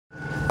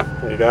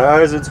Hey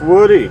guys, it's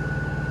Woody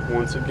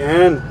once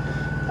again,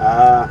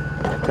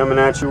 coming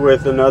at you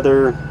with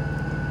another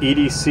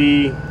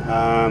EDC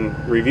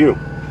review.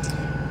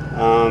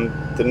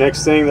 The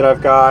next thing that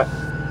I've got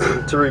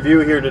to review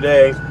here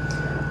today,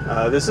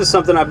 this is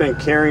something I've been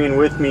carrying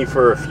with me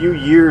for a few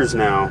years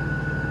now,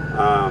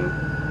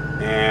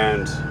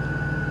 and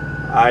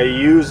I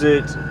use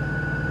it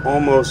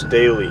almost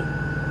daily.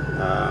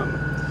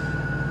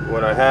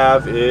 What I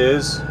have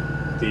is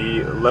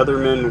the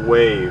Leatherman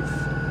Wave.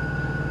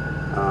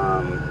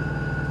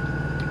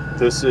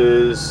 This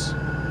is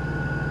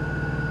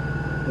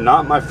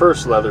not my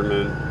first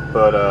Leatherman,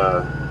 but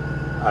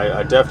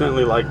I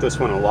definitely like this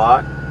one a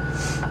lot.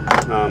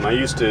 I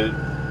used to,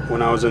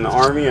 when I was in the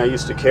Army, I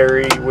used to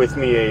carry with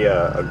me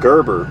a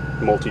Gerber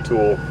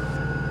multi-tool.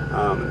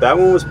 That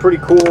one was pretty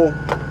cool,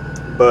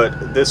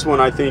 but this one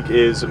I think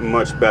is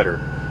much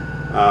better.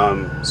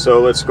 So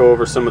let's go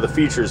over some of the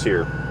features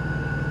here.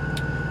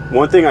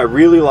 One thing I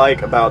really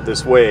like about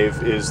this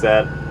Wave is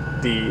that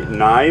the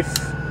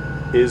knife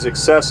is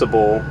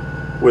accessible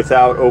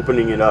without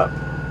opening it up,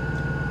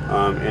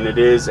 and it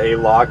is a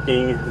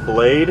locking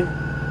blade.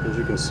 As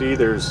you can see,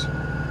 there's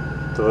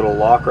the little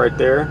lock right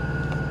there,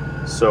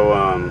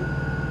 so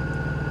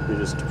you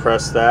just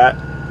press that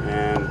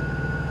and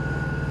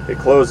it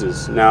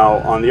closes. Now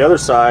on the other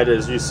side,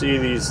 as you see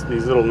these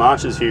little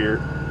notches here,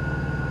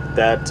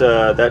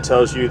 that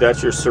tells you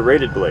that's your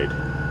serrated blade.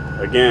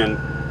 Again,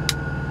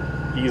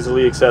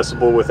 easily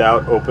accessible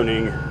without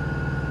opening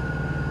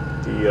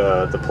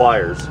the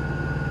pliers.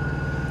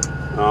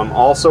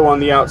 Also on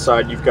the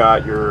outside, you've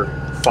got your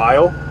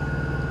file.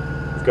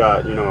 You've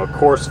got, you know, a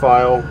coarse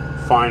file,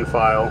 fine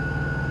file,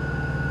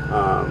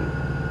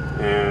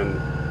 and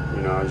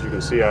you know, as you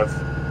can see, I've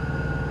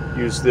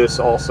used this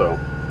also.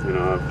 You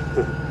know,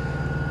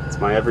 it's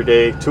my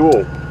everyday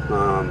tool.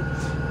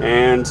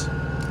 And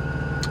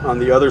on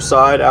the other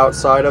side,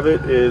 outside of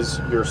it, is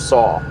your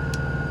saw.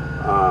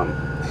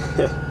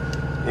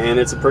 And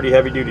it's a pretty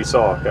heavy-duty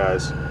saw,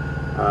 guys.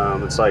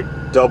 It's like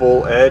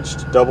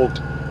double-edged,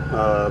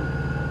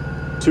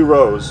 two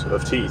rows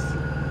of teeth.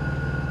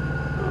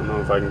 I don't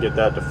know if I can get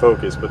that to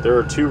focus, but there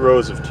are 2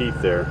 rows of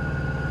teeth there,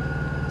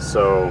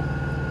 so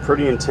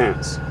pretty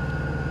intense.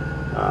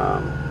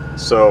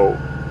 So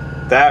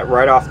that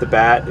right off the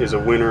bat is a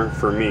winner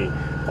for me.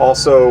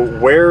 Also,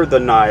 where the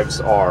knives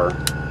are,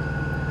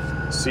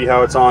 see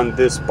how it's on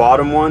this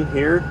bottom one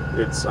here?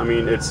 I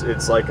mean,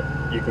 it's like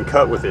you can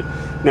cut with it.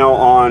 Now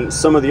on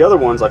some of the other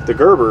ones, like the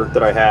Gerber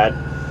that I had,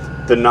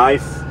 the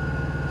knife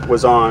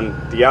was on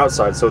the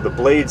outside, so the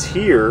blade's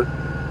here,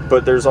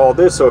 but there's all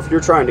this, so if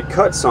you're trying to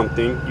cut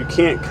something, you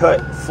can't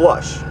cut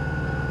flush.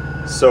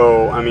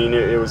 So I mean,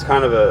 it was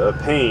kind of a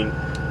pain.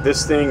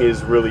 This thing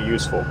is really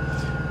useful.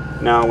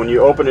 Now when you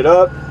open it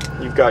up,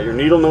 you've got your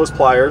needle nose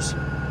pliers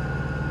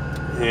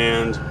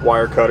and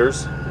wire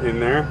cutters in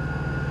there.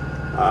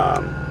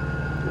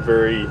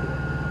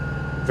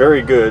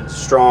 Very good,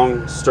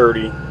 strong,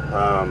 sturdy,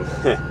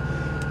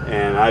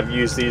 and I've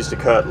used these to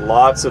cut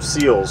lots of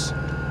seals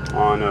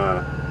on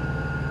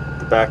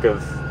the back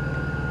of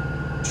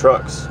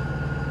trucks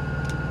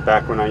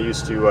back when I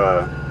used to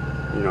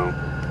you know,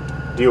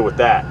 deal with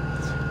that.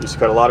 Used to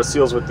cut a lot of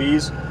seals with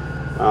these.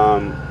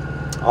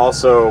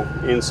 Also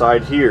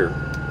inside here,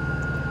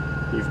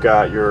 you've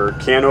got your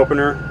can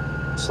opener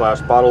 /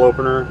 bottle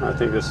opener. I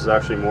think this is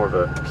actually more of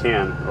a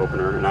can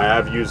opener, and I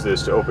have used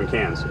this to open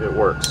cans. It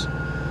works.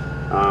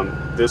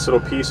 This little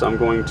piece I'm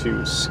going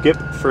to skip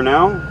for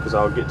now because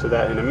I'll get to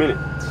that in a minute.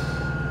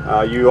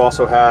 You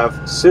also have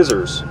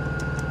scissors.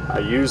 I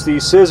use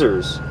these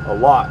scissors a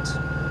lot.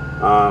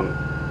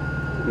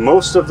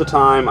 Most of the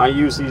time I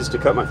use these to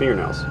cut my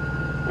fingernails,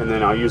 and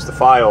then I'll use the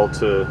file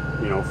to,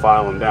 you know,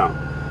 file them down.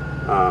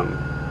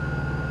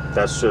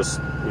 That's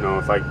just, you know,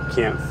 if I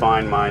can't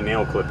find my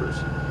nail clippers,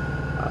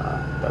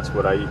 that's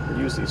what I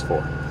use these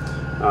for.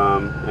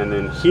 And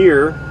then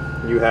here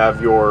you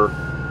have your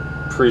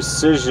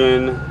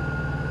precision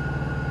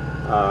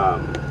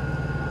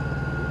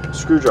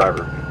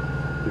screwdriver.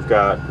 You've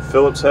got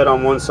Phillips head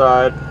on one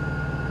side,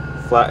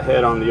 flat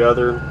head on the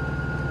other.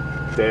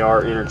 They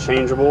are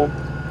interchangeable.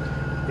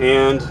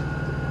 And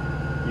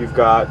you've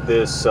got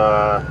this,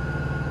 I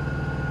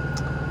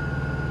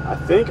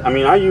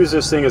mean, I use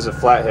this thing as a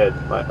flathead,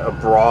 like a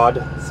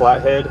broad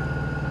flathead.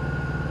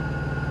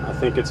 I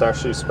think it's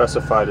actually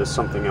specified as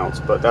something else,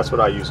 but that's what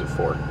I use it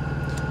for.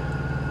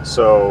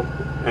 So,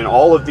 and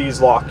all of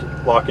these lock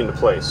into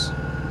place.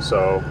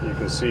 So you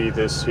can see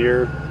this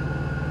here,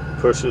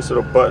 push this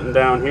little button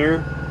down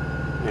here,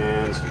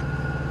 and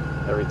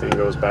everything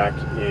goes back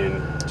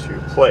into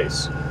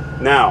place.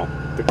 Now,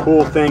 the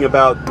cool thing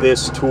about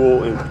this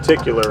tool in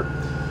particular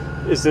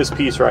is this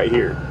piece right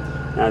here.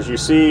 Now, as you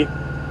see,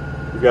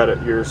 you've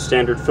got your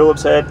standard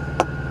Phillips head.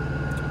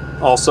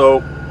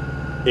 Also,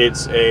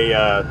 it's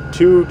a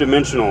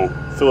 2-dimensional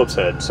Phillips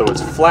head, so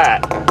it's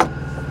flat.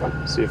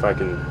 Let's see if I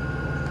can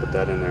put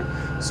that in there.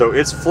 So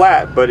it's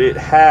flat, but it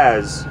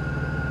has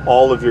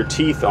all of your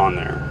teeth on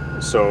there,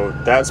 so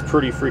that's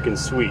pretty freaking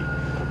sweet.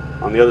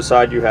 On the other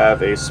side, you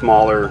have a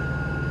smaller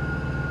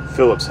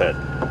Phillips head.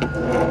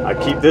 I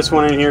keep this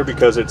one in here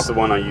because it's the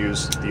one I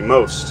use the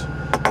most.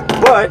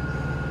 But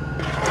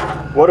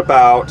what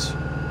about,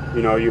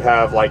 you know, you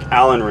have like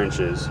Allen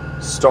wrenches,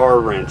 star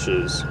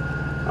wrenches,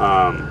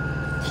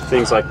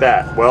 things like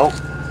that. Well,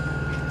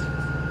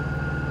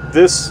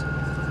 this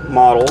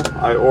model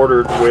I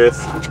ordered with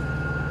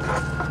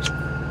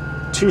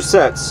 2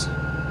 sets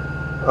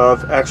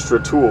of extra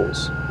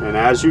tools, and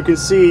as you can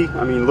see,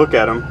 I mean, look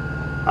at them.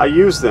 I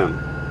use them.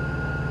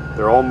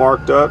 They're all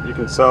marked up. You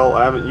can tell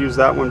I haven't used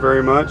that one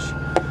very much,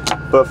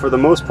 but for the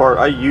most part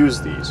I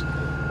use these.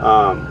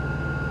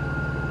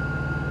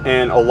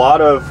 And a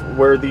lot of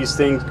where these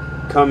things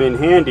come in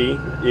handy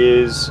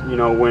is, you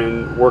know,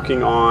 when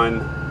working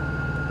on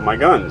my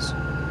guns,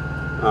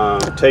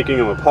 taking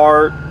them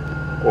apart,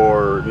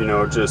 or, you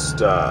know, just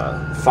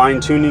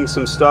fine-tuning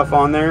some stuff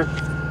on there.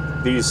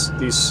 These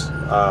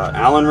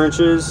Allen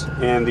wrenches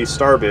and these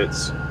star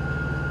bits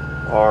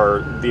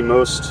are the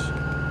most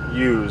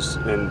used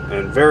and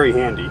very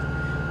handy.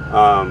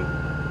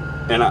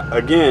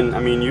 Again, I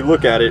mean, you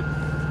look at it.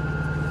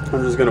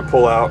 I'm just going to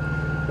pull out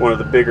one of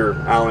the bigger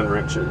Allen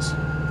wrenches,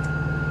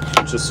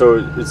 just so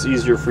it's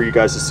easier for you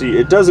guys to see.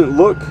 It doesn't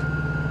look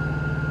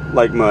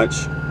like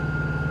much,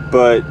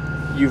 but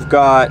you've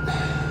got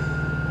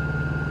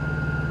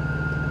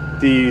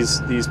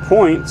these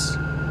points,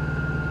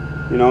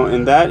 you know,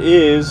 and that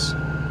is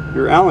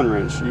your Allen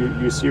wrench.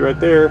 You see right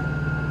there.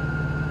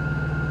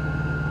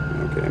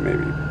 Okay,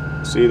 maybe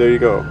see, there you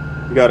go.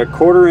 You got a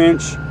 1/4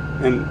 inch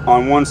and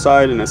on one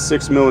side and a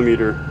 6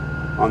 millimeter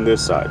on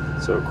this side.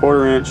 So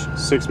 1/4 inch,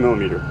 6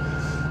 millimeter.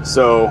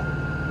 So,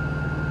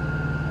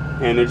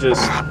 and it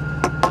just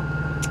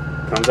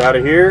comes out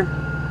of here,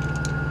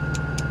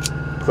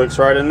 clicks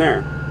right in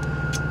there.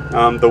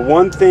 The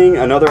one thing,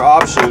 another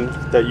option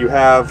that you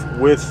have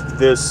with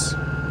this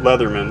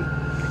Leatherman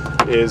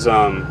is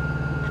an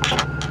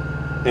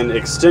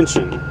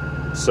extension.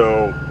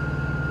 So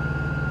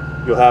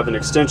you'll have an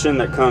extension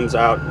that comes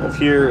out of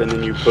here, and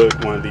then you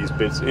put one of these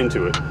bits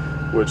into it,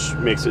 which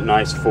makes it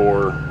nice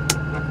for,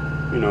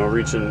 you know,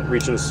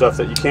 reaching stuff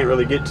that you can't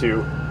really get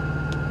to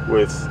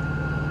with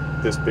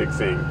this big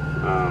thing.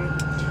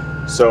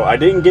 So I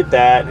didn't get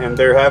that, and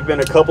there have been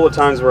a couple of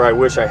times where I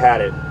wish I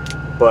had it,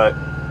 but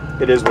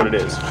it is what it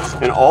is.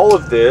 And all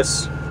of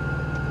this,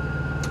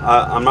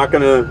 I'm not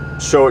going to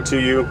show it to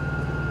you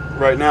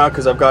right now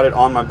because I've got it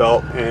on my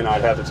belt and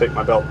I'd have to take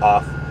my belt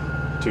off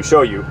to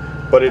show you,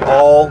 but it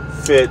all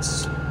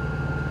fits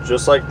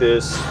just like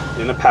this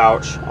in a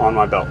pouch on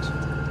my belt.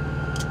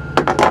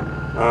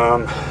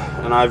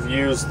 And I've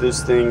used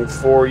this thing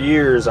for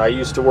years. I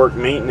used to work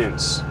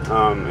maintenance,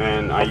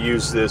 and I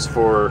use this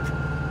for,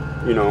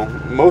 you know,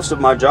 most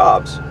of my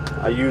jobs.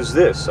 I use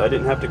this. I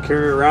didn't have to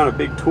carry around a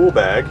big tool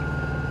bag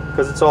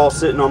because it's all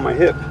sitting on my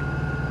hip.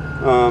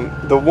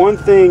 The one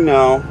thing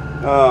now,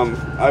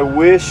 I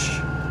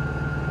wish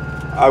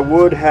I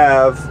would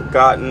have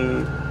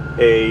gotten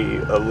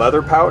a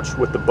leather pouch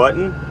with the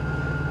button,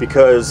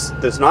 because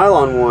this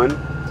nylon one,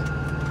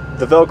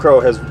 the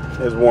Velcro has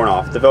worn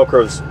off. The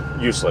Velcro's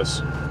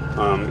useless.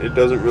 It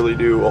doesn't really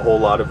do a whole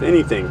lot of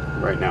anything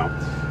right now.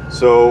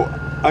 So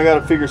I got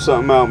to figure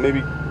something out.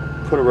 Maybe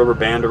put a rubber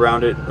band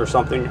around it or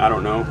something. I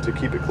don't know, to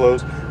keep it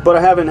closed. But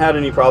I haven't had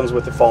any problems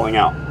with it falling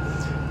out.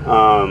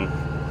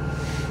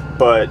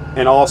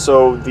 And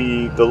also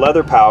the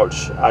leather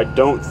pouch, I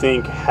don't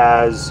think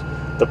has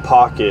the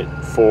pocket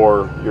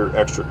for your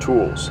extra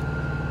tools.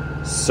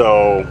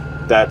 So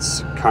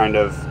that's kind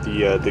of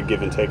the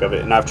give and take of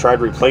it. And I've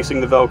tried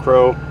replacing the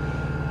Velcro.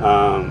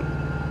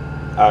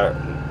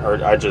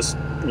 I just,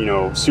 you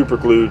know, super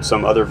glued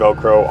some other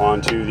Velcro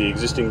onto the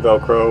existing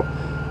Velcro.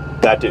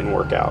 That didn't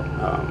work out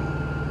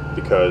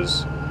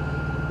because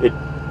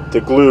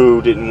the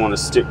glue didn't want to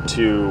stick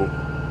to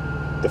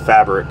the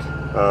fabric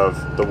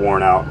of the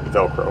worn out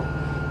Velcro,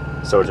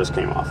 so it just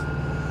came off.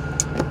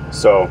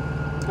 So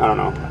I don't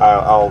know,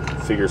 I'll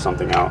figure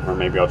something out, or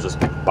maybe I'll just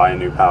buy a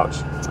new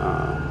pouch.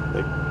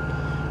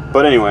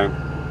 But anyway,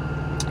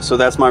 so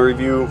that's my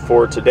review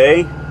for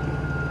today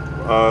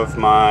of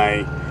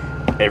my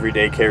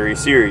everyday carry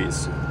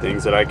series,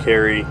 things that I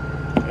carry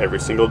every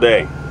single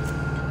day.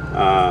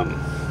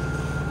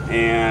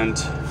 And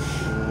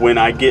when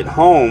I get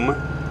home,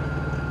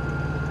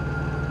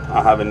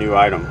 I'll have a new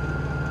item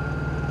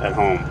at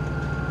home.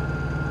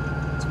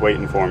 It's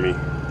waiting for me.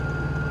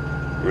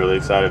 I'm really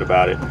excited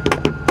about it.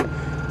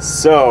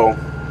 So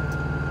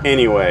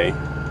anyway,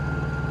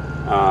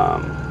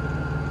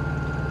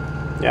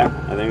 yeah,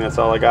 I think that's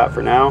all I got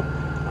for now.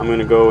 I'm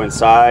gonna go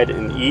inside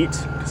and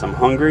eat because I'm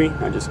hungry.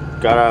 I just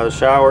got out of the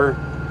shower,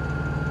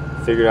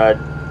 figured I'd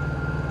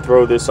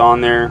throw this on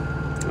there.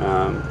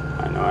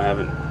 I know I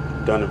haven't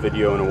done a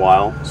video in a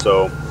while,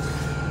 so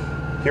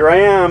here I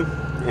am,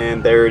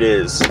 and there it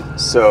is.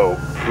 So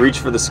reach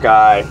for the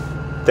sky,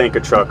 thank a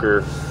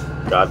trucker,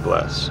 God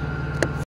bless.